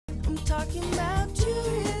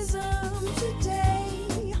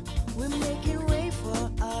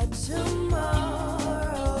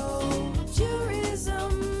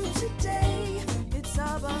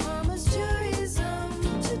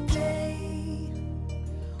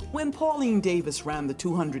When Pauline Davis ran the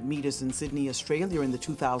 200 meters in Sydney, Australia in the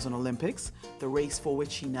 2000 Olympics, the race for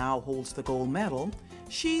which she now holds the gold medal,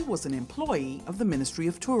 she was an employee of the Ministry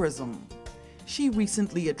of Tourism. She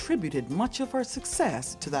recently attributed much of her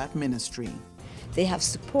success to that ministry. They have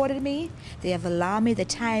supported me. They have allowed me the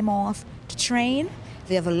time off to train.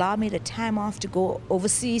 They have allowed me the time off to go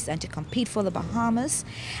overseas and to compete for the Bahamas.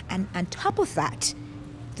 And on top of that,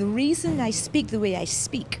 the reason I speak the way I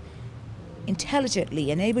speak, intelligently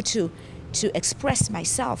and able to express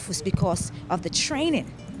myself, was because of the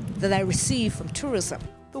training that I received from tourism.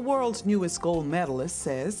 The world's newest gold medalist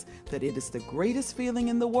says that it is the greatest feeling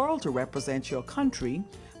in the world to represent your country,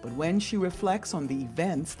 but when she reflects on the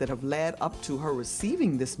events that have led up to her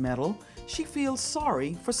receiving this medal, she feels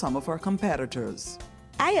sorry for some of her competitors.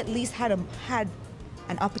 I at least had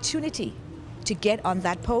an opportunity to get on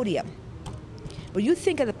that podium. But you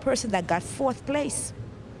think of the person that got fourth place.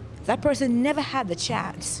 That person never had the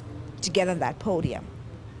chance to get on that podium.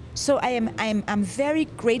 So I'm very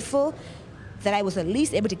grateful that I was at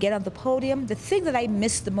least able to get on the podium. The thing that I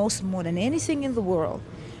missed the most, more than anything in the world,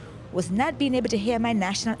 was not being able to hear my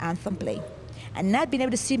national anthem play and not being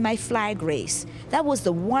able to see my flag raise. That was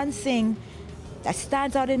the one thing that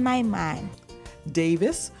stands out in my mind.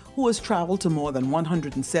 Davis, who has traveled to more than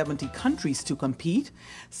 170 countries to compete,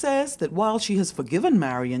 says that while she has forgiven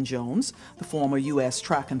Marion Jones, the former U.S.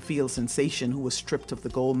 track and field sensation who was stripped of the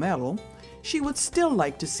gold medal, she would still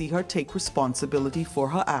like to see her take responsibility for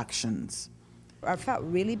her actions. I felt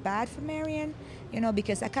really bad for Marion,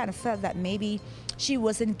 because I kind of felt that maybe she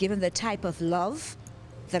wasn't given the type of love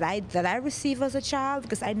that I received as a child,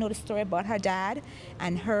 because I know the story about her dad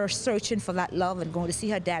and her searching for that love and going to see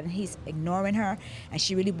her dad and he's ignoring her, and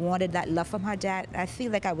she really wanted that love from her dad. I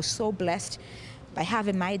feel like I was so blessed by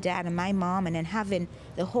having my dad and my mom, and then having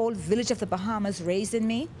the whole village of the Bahamas raising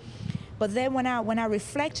me. But then when I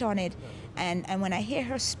reflect on it and when I hear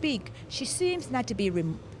her speak, she seems not to be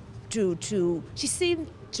she seemed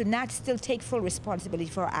to not still take full responsibility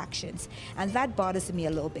for her actions, and that bothers me a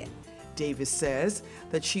little bit. Davis says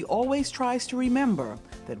that she always tries to remember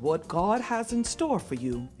that what God has in store for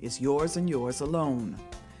you is yours and yours alone.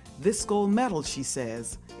 This gold medal, she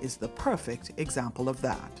says, is the perfect example of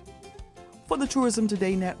that. For the Tourism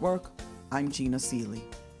Today Network, I'm Gina Seeley.